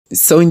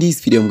So in this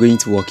video, I'm going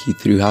to walk you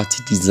through how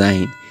to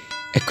design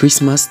a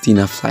Christmas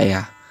dinner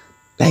flyer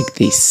like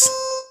this.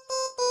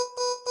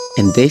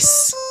 And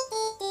this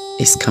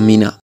is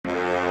coming up.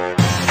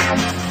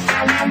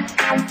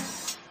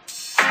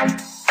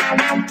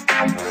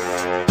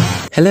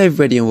 Hello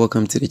everybody and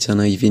welcome to the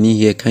channel. If you're new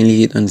here, kindly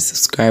hit on the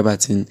subscribe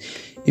button.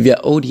 If you're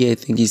old here,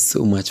 thank you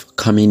so much for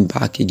coming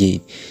back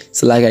again.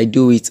 So like I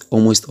do it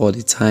almost all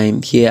the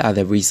time, here are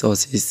the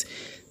resources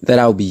that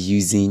I'll be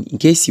using in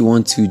case you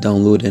want to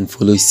download and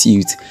follow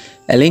suit.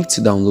 A link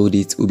to download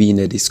it will be in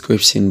the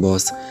description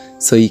box,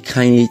 so you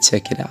kindly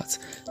check it out.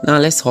 Now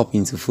let's hop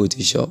into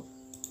Photoshop.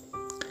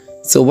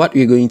 So what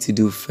we're going to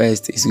do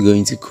first is we're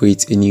going to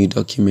create a new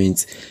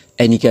document,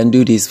 and you can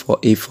do this for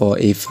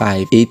A4,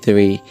 A5,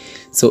 A3.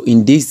 So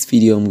in this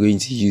video I'm going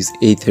to use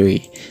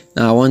A3.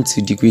 Now I want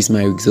to decrease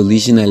my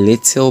resolution a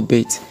little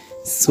bit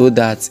so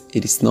that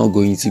it is not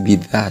going to be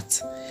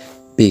that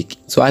big.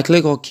 So I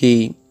click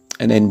OK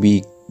and then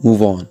we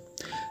move on.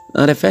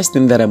 Now the first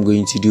thing that I'm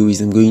going to do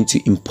is I'm going to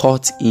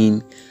import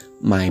in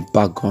my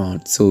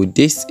background. So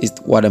this is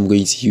what I'm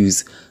going to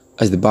use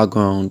as the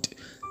background.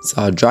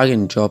 So I'll drag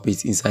and drop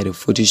it inside of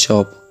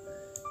Photoshop,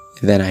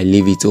 and then I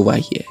leave it over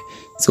here.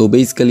 So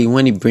basically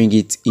when you bring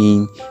it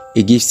in,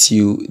 it gives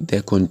you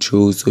the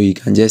control, so you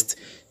can just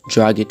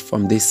drag it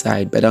from this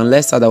side. But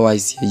unless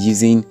otherwise you're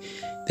using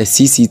the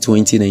CC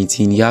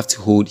 2019, you have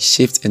to hold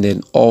Shift and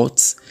then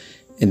Alt,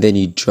 and then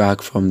you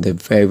drag from the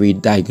very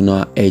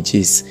diagonal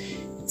edges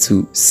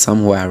to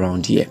somewhere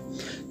around here.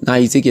 Now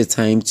you take your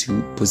time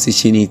to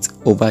position it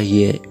over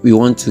here. We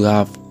want to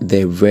have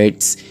the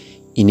reds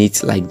in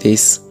it like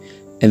this,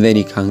 and then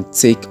you can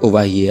take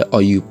over here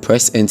or you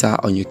press enter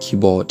on your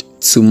keyboard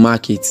to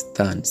mark it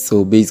done.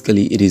 So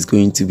basically it is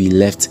going to be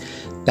left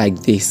like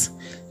this.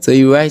 So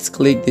you right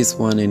click this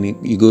one and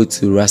you go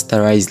to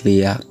rasterize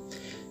layer,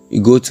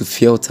 you go to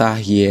filter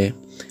here,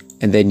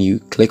 and then you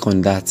click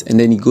on that, and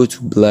then you go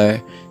to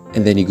blur,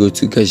 and then you go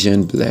to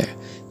Gaussian blur.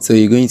 So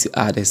you're going to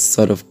add a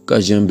sort of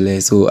Gaussian blur.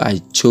 So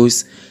I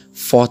chose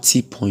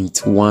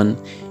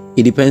 40.1.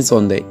 It depends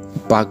on the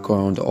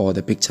background or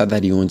the picture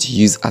that you want to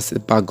use as the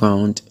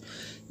background.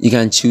 You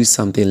can choose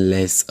something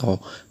less,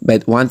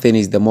 but one thing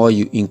is the more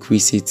you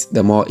increase it,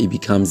 the more it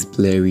becomes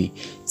blurry.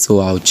 So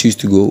I'll choose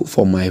to go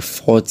for my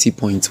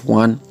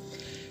 40.1,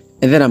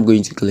 and then I'm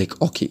going to click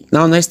OK.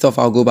 Now next off,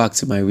 I'll go back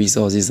to my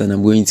resources and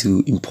I'm going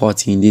to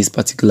import in this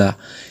particular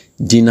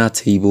dinner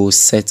table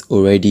set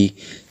already.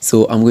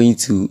 So I'm going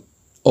to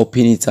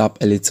open it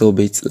up a little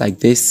bit like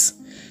this,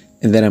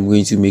 and then I'm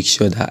going to make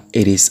sure that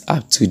it is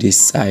up to this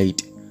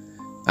side.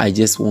 I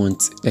just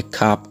want the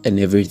cap and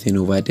everything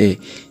over there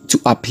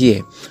to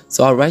appear.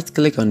 So I'll right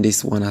click on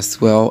this one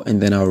as well,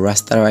 and then I'll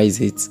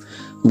rasterize it.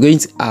 I'm going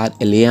to add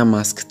a layer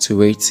mask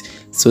to it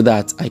so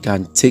that I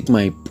can take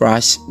my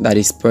brush that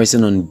is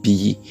pressing on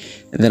B,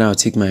 and then I'll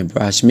take my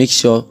brush, make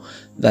sure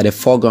that the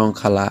foreground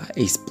color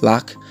is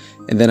black,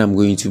 and then I'm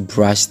going to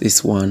brush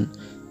this one,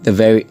 the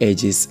very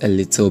edges a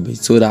little bit,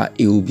 so that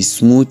it will be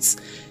smooth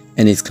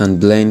and it can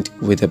blend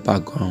with the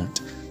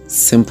background.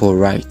 Simple,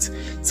 right?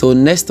 So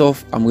next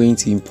off, I'm going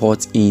to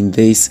import in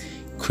this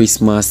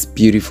Christmas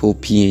beautiful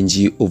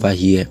PNG over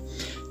here,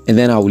 and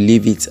then I will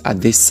leave it at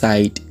this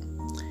side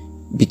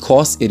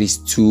because it is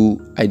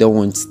 2. I don't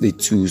want the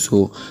 2,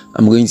 so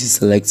I'm going to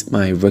select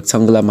my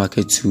rectangular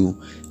marker tool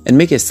and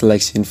make a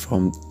selection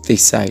from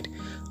this side.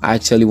 I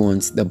actually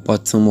want the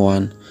bottom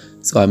one,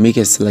 so I make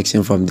a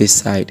selection from this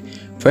side,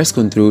 press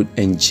Ctrl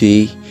and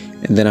J,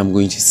 and then I'm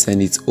going to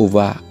send it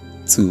over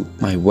to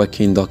my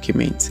working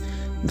document.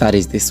 That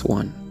is this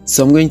one.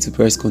 So I'm going to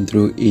press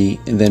Ctrl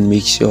A and then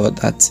make sure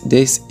that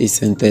this is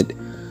centered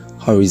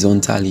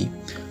horizontally.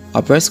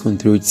 I'll press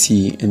Ctrl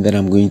T and then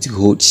I'm going to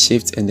hold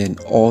Shift and then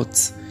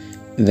Alt,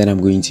 and then I'm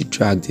going to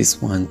drag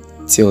this one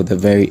till the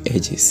very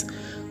edges.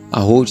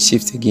 I'll hold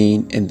Shift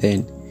again and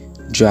then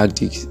drag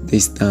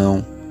this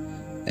down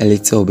a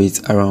little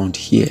bit around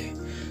here.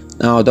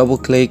 Now I'll double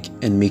click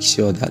and make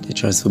sure that the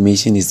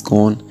transformation is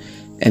gone,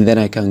 and then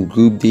I can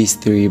group these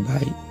 3 by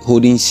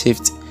holding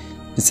Shift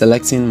and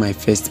selecting my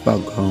first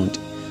background,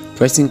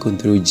 pressing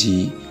Ctrl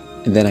G,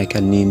 and then I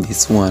can name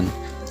this one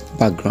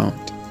background.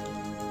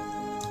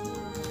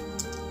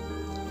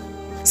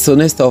 So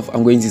next off,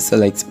 I'm going to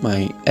select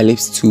my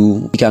ellipse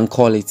tool, you can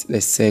call it the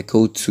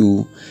circle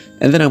tool,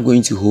 and then I'm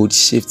going to hold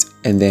Shift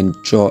and then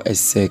draw a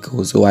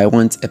circle. So I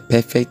want a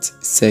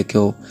perfect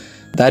circle.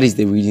 That is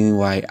the reason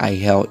why I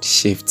held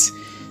Shift.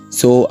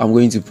 So I'm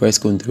going to press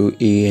Ctrl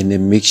A and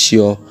then make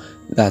sure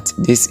that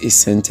this is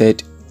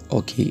centered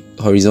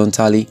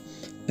horizontally,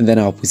 and then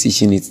I'll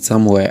position it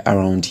somewhere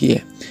around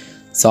here.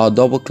 So I'll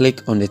double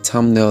click on the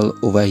thumbnail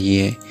over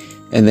here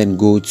and then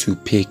go to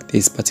pick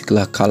this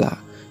particular color.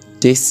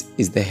 This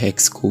is the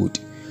hex code.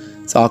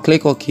 So I'll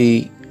click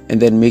OK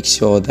and then make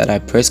sure that I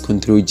press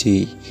Ctrl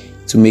J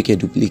to make a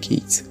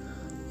duplicate.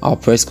 I'll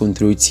press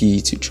Ctrl T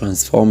to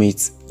transform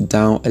it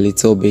down a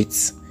little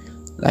bit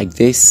like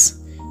this,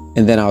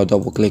 and then I'll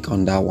double click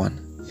on that one.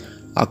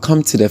 I'll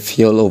come to the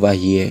fill over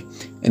here,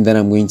 and then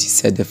I'm going to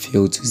set the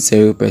fill to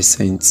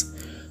 0%.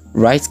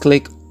 Right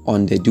click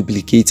on the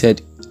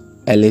duplicated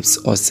ellipse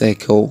or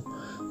circle,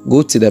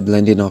 go to the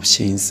blending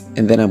options,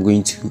 and then I'm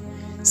going to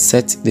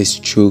set the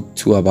stroke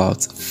to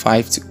about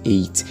 5 to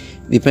 8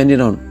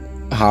 depending on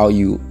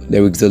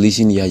the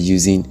resolution you are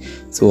using.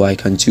 So I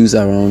can choose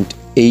around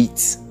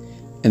 8,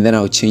 and then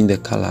I'll change the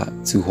color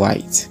to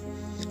white,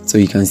 so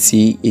you can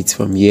see it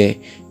from here,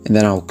 and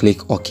then I'll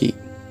click OK.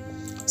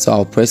 So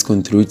I'll press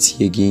Ctrl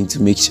T again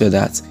to make sure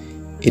that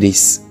it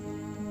is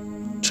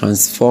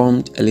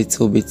transformed a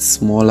little bit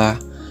smaller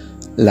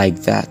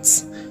like that.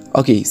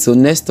 Okay, so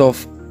next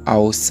off,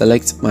 I'll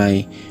select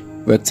my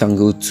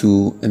rectangle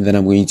tool, and then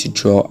I'm going to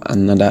draw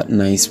another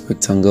nice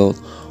rectangle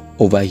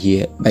over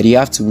here. But you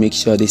have to make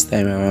sure this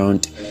time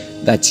around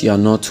that you are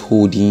not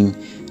holding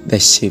the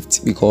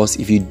shift, because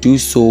if you do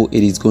so,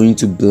 it is going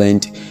to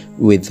blend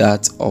with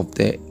that of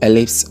the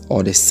ellipse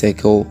or the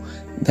circle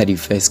that you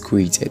first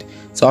created.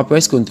 So I'll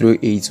press Ctrl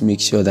A to make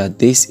sure that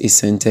this is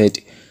centered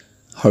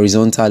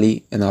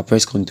horizontally, and I'll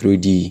press Ctrl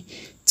D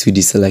to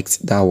deselect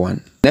that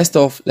one. Next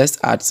off, let's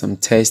add some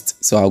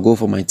text. So I'll go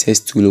for my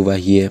text tool over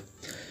here,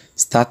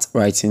 start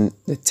writing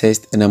the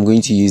text, and I'm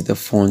going to use the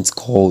font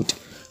called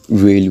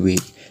Railway.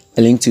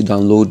 A link to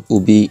download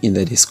will be in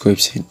the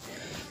description.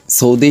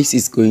 So this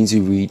is going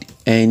to read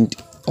end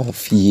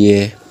of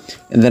year,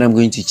 and then I'm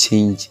going to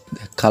change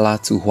the color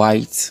to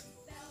white.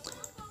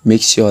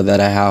 Make sure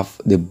that I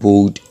have the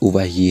bold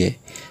over here,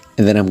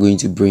 and then I'm going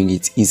to bring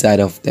it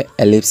inside of the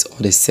ellipse or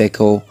the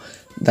circle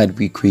that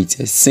we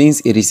created.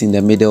 Since it is in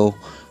the middle,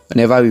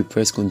 whenever we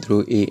press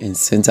Ctrl A and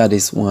center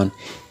this one,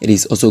 it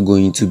is also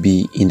going to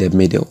be in the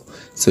middle.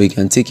 So you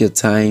can take your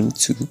time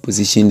to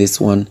position this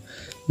one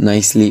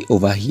nicely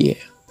over here.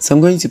 So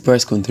I'm going to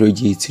press Ctrl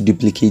G to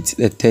duplicate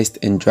the text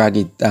and drag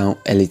it down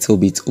a little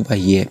bit over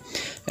here,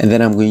 and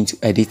then I'm going to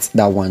edit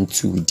that one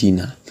to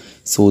dinner.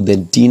 So the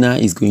dinner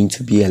is going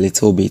to be a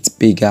little bit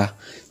bigger,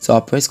 so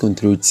I'll press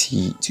Ctrl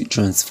T to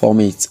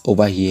transform it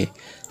over here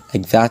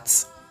like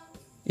that.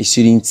 It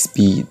shouldn't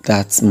be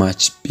that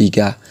much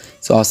bigger,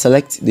 so I'll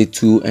select the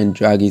tool and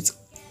drag it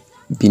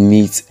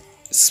beneath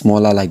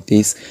smaller like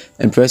this,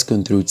 and press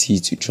Ctrl T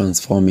to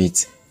transform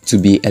it to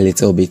be a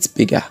little bit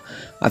bigger.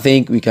 I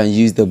think we can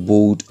use the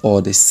bold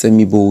or the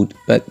semi-bold,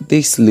 but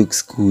this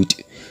looks good,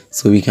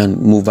 so we can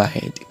move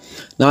ahead.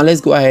 Now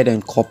let's go ahead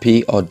and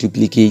copy or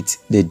duplicate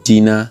the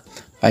dinner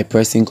by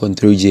pressing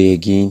Ctrl J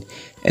again,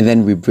 and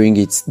then we bring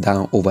it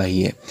down over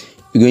here.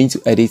 We're going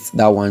to edit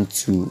that one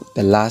to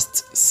the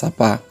Last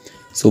Supper.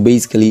 So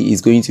basically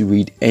it's going to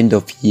read end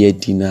of year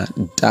dinner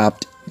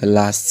dabbed the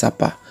Last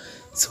Supper.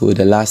 So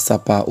the Last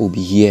Supper will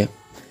be here,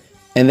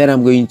 and then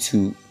I'm going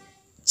to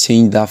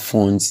change that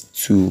font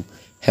to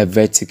a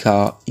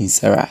vertical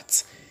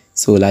insert.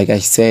 So like I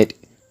said,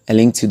 a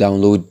link to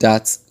download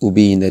that will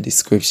be in the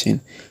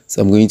description.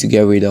 So I'm going to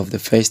get rid of the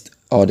first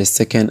or the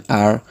second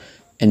R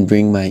and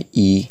bring my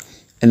E,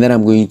 and then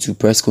I'm going to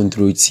press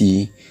Ctrl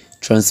T,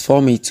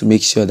 transform it to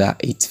make sure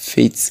that it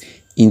fits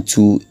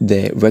into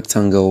the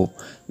rectangle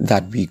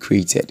that we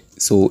created.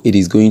 So it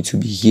is going to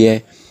be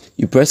here.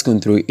 You press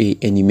Ctrl A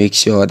and you make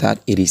sure that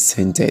it is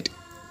centered.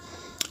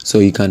 So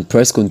you can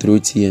press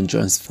Ctrl T and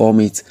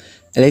transform it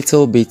a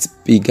little bit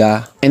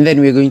bigger, and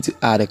then we're going to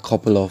add a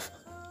couple of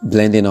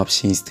blending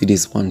options to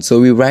this one. So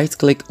we right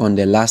click on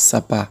the Last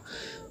Supper,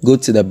 go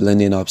to the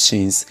blending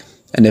options,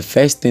 and the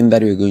first thing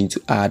that we're going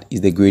to add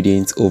is the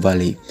gradient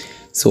overlay.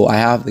 So I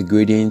have the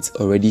gradient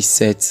already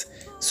set,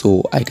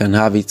 so I can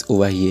have it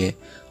over here.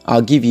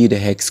 I'll give you the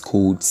hex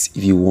codes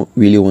if you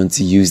really want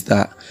to use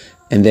that,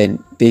 and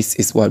then this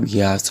is what we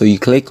have. So you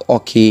click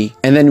OK,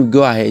 and then we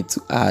go ahead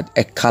to add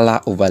a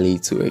color overlay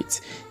to it.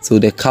 So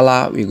the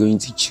color, we're going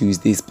to choose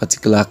this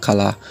particular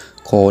color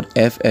called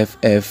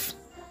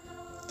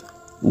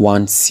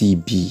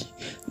FFF1CB.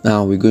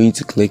 Now we're going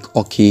to click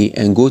OK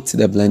and go to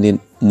the blending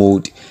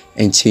mode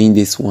and change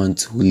this one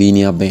to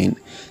linear bend.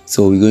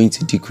 So we're going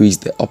to decrease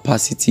the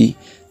opacity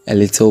a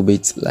little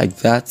bit like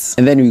that,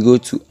 and then we go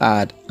to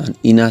add an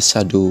inner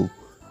shadow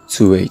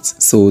to it.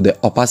 So the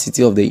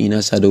opacity of the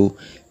inner shadow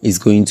is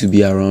going to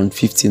be around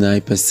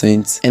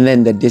 59%, and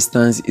then the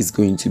distance is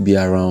going to be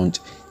around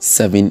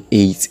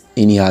 7-8,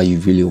 anyhow you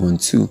really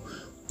want to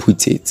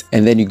put it.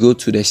 And then you go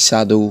to the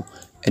shadow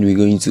and we're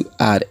going to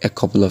add a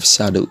couple of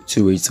shadow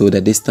to it. So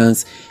the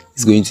distance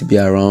is going to be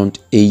around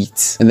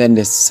 8, and then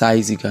the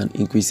size you can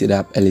increase it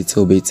up a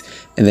little bit,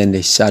 and then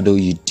the shadow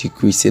you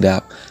decrease it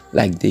up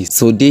like this.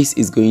 So this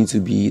is going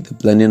to be the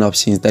blending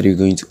options that you're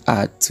going to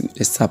add to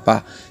the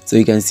supper. So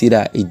you can see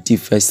that it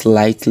differs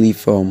slightly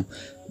from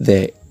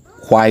the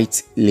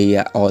white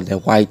layer or the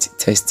white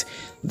text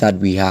that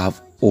we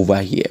have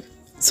over here.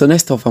 So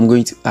next off, I'm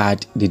going to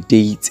add the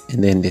date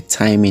and then the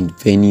time and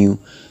venue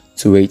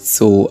to it.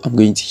 So I'm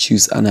going to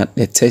choose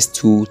the text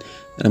tool,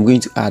 and I'm going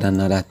to add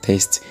another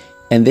text,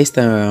 and this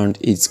time around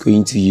it's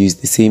going to use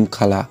the same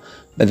color,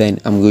 but then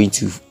I'm going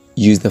to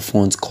use the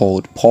font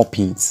called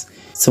Poppins.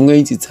 So I'm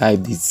going to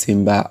type this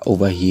symbol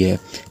over here,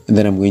 and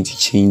then I'm going to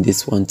change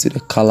this one to the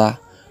color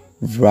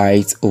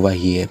right over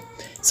here.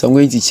 So I'm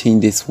going to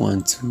change this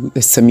one to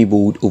the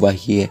semi-bold over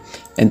here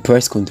and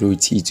press Ctrl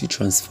T to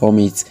transform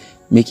it,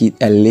 make it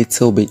a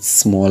little bit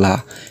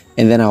smaller,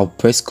 and then I'll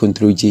press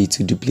Ctrl J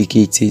to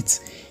duplicate it,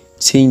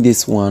 change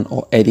this one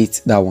or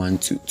edit that one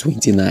to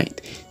 29th.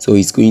 So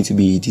it's going to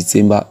be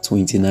December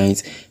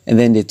 29th, and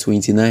then the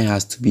 29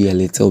 has to be a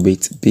little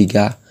bit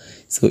bigger,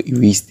 so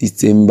erase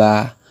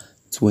December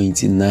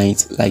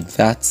 29th like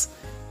that.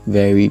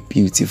 Very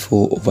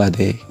beautiful over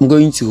there. I'm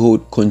going to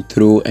hold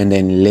Ctrl and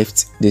then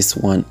lift this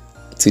one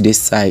to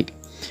this side.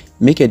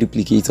 Make a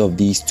duplicate of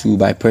these two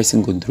by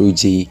pressing Ctrl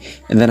J,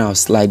 and then I'll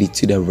slide it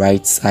to the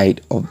right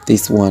side of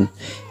this one,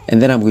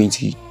 and then I'm going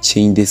to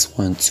change this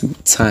one to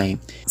time.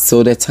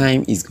 So the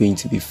time is going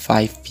to be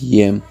 5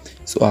 p.m.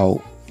 so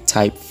I'll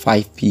type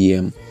 5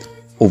 p.m.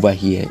 over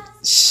here,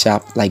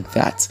 sharp like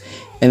that,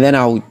 and then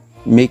I'll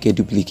make a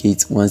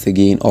duplicate once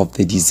again of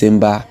the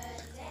December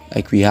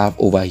like we have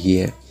over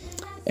here,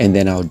 and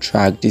then I'll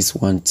drag this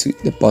one to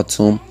the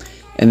bottom,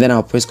 and then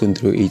I'll press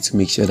Ctrl A to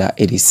make sure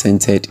that it is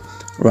centered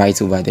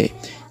right over there.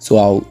 So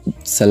I'll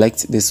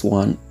select this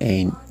one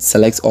and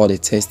select all the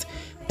text,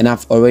 and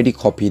I've already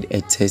copied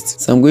a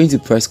text, so I'm going to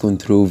press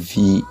Ctrl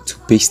V to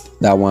paste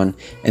that one,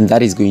 and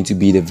that is going to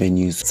be the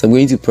venues. So I'm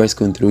going to press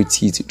Ctrl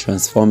T to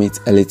transform it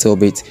a little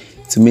bit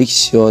to make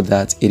sure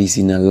that it is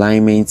in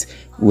alignment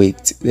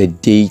with the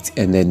date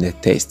and then the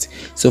text.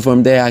 So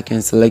from there I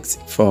can select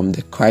from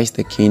the Christ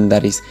the King,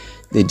 that is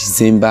the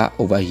December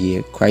over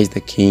here, Christ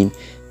the King,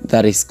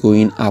 that is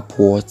going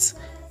upwards,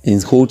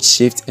 and hold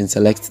Shift and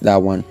select that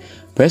one,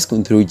 press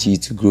Ctrl G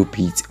to group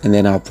it, and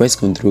then I'll press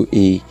Ctrl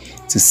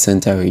A to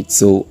center it.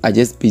 So I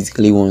just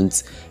basically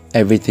want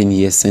everything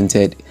here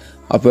centered.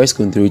 I'll press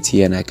Ctrl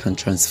T and I can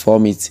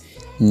transform it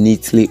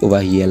neatly over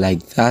here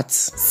like that.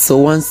 So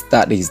once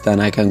that is done,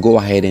 I can go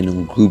ahead and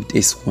ungroup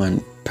this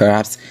one.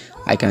 Perhaps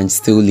I can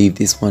still leave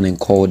this one and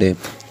call them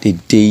the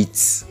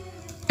dates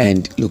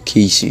and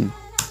location.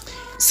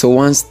 So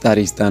once that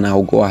is done,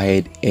 I'll go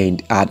ahead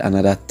and add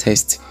another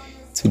text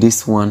to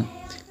this one.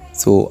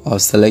 So I'll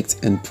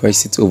select and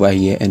press it over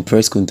here and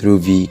press Ctrl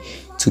V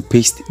to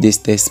paste this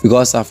text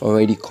because I've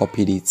already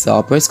copied it. So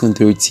I'll press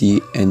Ctrl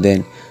T and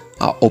then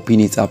I'll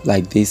open it up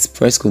like this,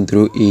 press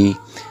Ctrl A,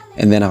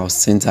 and then I'll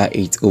center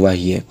it over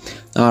here.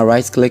 Now I'll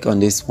right click on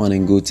this one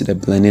and go to the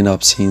blending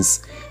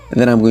options, and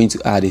then I'm going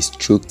to add a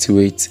stroke to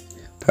it.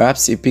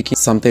 Perhaps you're picking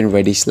something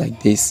reddish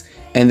like this,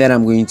 and then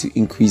I'm going to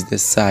increase the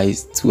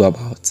size to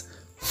about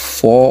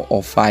 4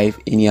 or 5,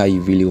 anyhow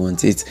you really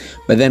want it.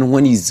 But then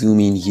when you zoom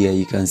in here,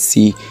 you can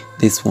see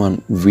this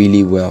one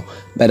really well.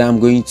 But I'm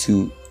going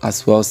to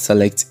as well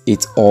select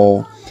it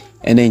all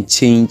and then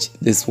change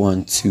this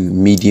one to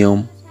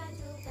medium,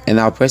 and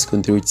I'll press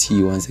Ctrl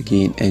T once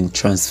again and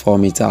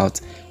transform it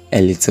out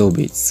a little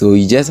bit. So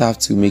you just have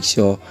to make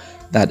sure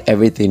that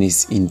everything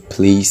is in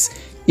place.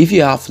 If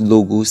you have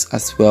logos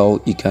as well,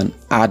 you can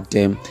add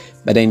them,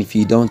 but then if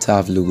you don't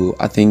have logo,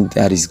 I think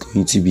that is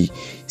going to be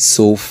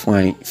so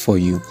fine for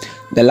you.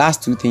 The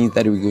last two things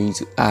that we're going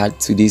to add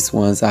to these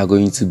ones are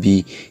going to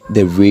be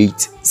the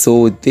rate.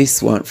 So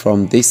this one,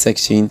 from this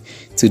section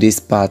to this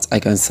part, I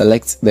can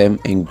select them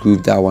and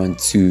group that one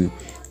to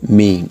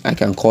main. I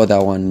can call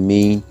that one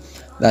main.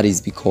 That is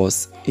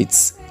because it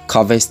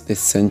covers the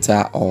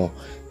center or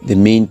the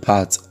main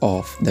part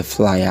of the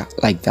flyer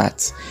like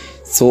that.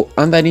 So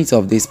underneath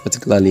of this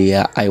particular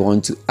layer, I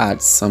want to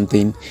add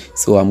something,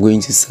 so I'm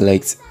going to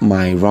select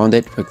my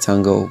rounded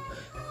rectangle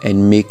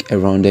and make a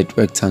rounded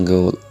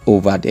rectangle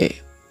over there,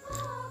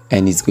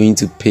 and it's going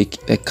to pick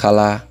the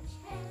color,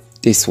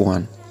 this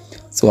one.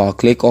 So I'll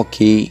click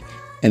OK,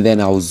 and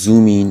then I'll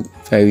zoom in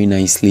very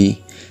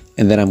nicely,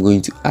 and then I'm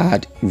going to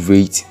add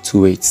rate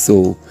to it.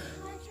 So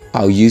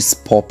I'll use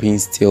popping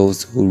still,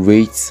 so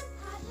rate,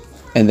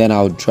 and then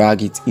I'll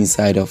drag it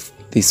inside of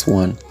this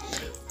one,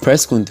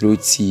 press Ctrl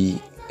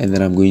T, and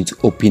then I'm going to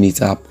open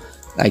it up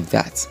like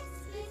that.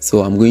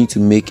 So I'm going to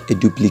make a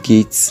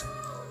duplicate,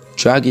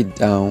 drag it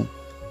down,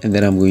 and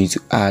then I'm going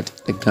to add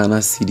the Ghana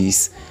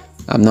cedis.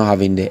 I'm not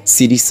having the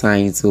cedi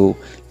sign, so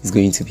it's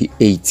going to be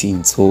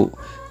 18. So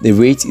the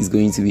rate is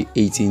going to be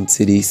 18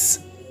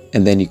 cedis,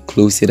 and then you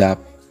close it up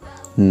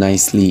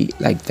nicely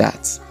like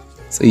that.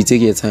 So you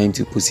take your time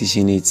to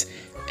position it,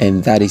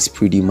 and that is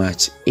pretty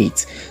much it.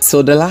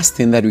 So the last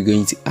thing that we're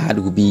going to add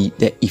will be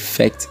the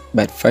effect,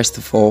 but first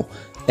of all,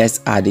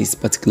 let's add this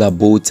particular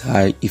bow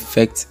tie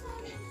effect.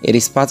 It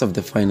is part of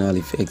the final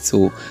effect,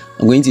 so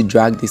I'm going to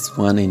drag this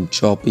one and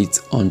drop it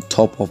on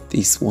top of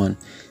this one.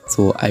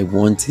 So I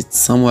want it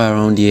somewhere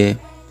around here.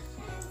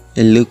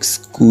 It looks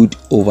good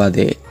over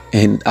there,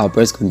 and I'll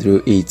press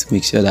Ctrl A to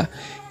make sure that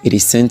it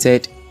is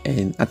centered,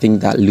 and I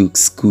think that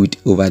looks good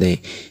over there.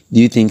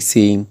 Do you think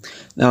same?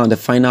 Now the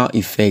final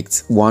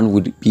effect, one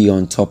would be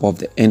on top of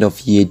the end of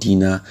year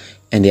dinner,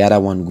 and the other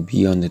one would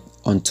be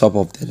on top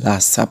of the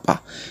Last Supper.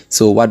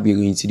 So what we're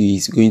going to do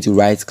is we're going to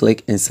right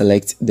click and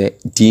select the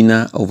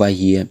dinner over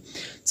here.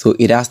 So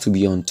it has to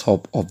be on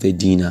top of the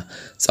dinner.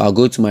 So I'll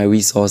go to my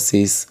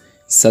resources,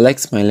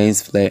 select my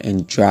lens flare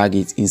and drag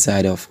it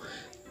inside of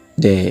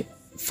the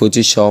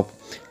Photoshop,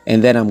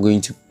 and then I'm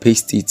going to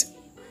paste it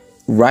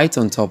right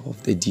on top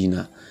of the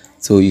dinner.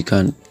 So you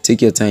can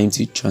take your time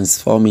to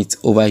transform it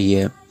over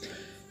here,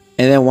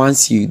 and then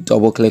once you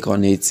double click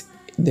on it,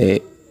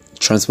 the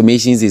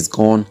transformations is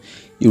gone,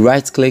 you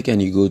right click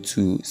and you go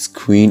to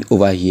screen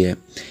over here,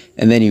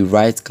 and then you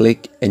right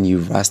click and you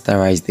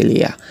rasterize the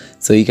layer.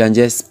 So you can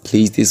just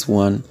place this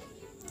one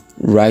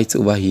right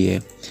over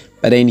here.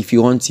 But then if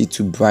you want it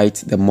to bright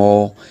the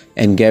more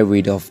and get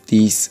rid of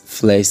these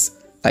flares,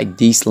 like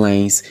these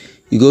lines,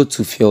 you go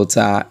to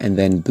filter and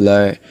then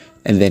blur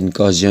and then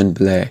Gaussian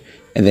blur,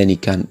 and then you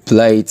can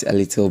blur it a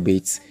little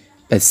bit,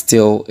 but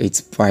still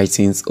it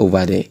brightens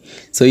over there.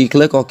 So you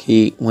click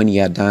OK when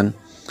you are done,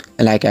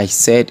 and like I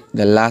said,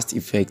 the last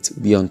effect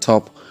will be on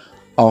top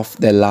of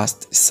the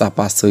last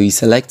supper. So you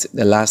select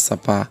the last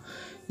supper,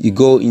 you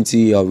go into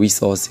your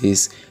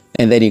resources,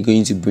 and then you're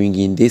going to bring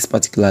in this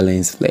particular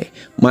lens flare.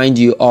 Mind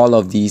you, all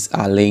of these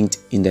are linked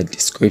in the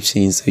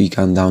description so you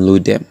can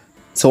download them.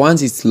 So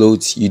once it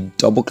loads, you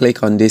double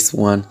click on this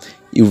one,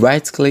 you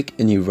right click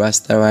and you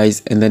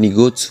rasterize, and then you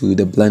go to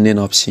the blending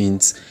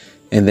options,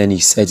 and then you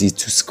set it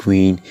to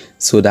screen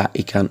so that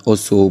it can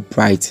also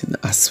brighten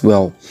as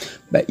well.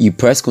 But you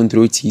press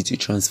Ctrl T to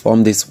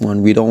transform this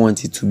one. We don't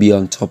want it to be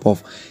on top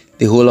of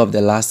the whole of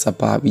the last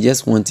supper. We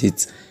just want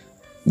it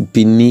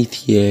beneath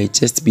here,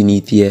 just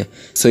beneath here.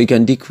 So you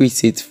can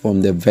decrease it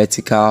from the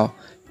vertical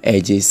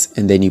edges,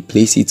 and then you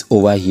place it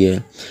over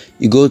here.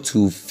 You go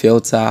to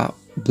filter,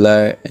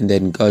 blur, and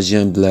then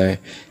Gaussian blur,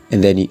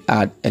 and then you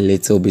add a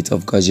little bit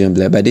of Gaussian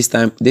blur. But this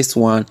time, this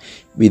one,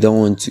 we don't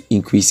want to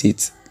increase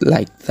it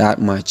like that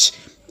much,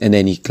 and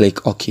then you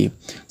click OK.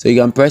 So you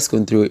can press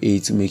Ctrl A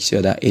to make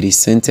sure that it is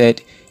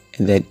centered,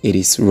 and then it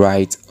is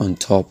right on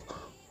top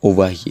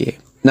over here.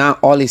 Now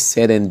all is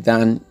said and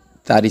done,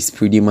 that is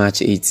pretty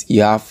much it.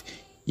 You have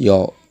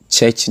your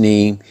church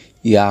name,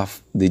 you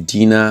have the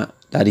dinner,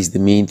 that is the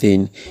main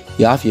thing,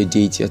 you have your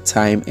date, your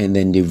time, and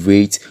then the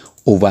rate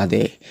over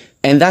there.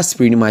 And that's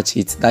pretty much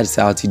it. That's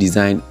how to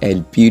design a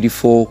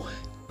beautiful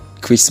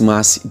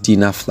Christmas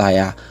dinner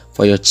flyer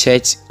for your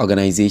church,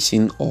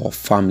 organization, or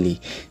family.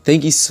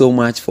 Thank you so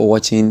much for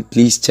watching.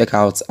 Please check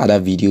out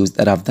other videos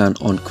that I've done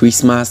on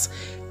Christmas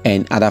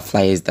and other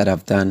flyers that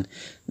I've done.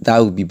 That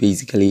would be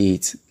basically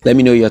it. Let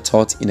me know your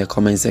thoughts in the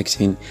comment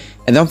section,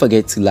 and don't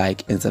forget to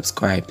like and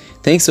subscribe.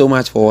 Thanks so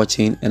much for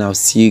watching, and I'll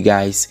see you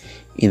guys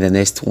in the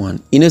next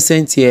one.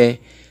 Innocent here,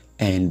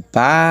 and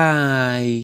bye.